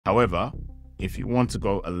However, if you want to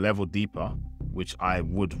go a level deeper, which I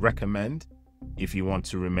would recommend if you want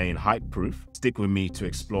to remain hype-proof, stick with me to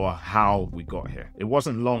explore how we got here. It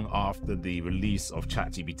wasn't long after the release of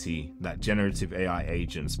ChatGPT that generative AI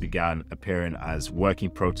agents began appearing as working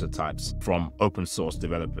prototypes from open source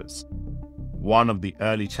developers. One of the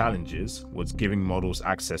early challenges was giving models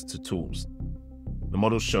access to tools. The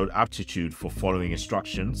models showed aptitude for following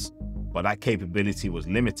instructions, but that capability was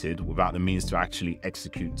limited without the means to actually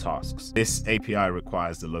execute tasks. This API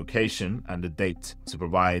requires the location and the date to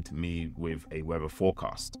provide me with a weather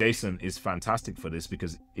forecast. JSON is fantastic for this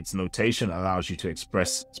because its notation allows you to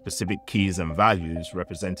express specific keys and values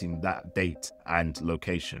representing that date and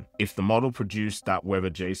location. If the model produced that weather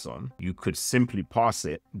JSON, you could simply parse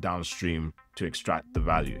it downstream to extract the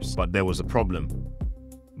values. But there was a problem.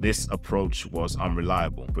 This approach was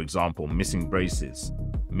unreliable. For example, missing braces,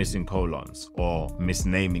 missing colons, or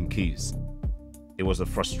misnaming keys. It was a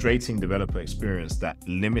frustrating developer experience that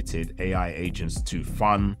limited AI agents to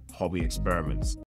fun hobby experiments.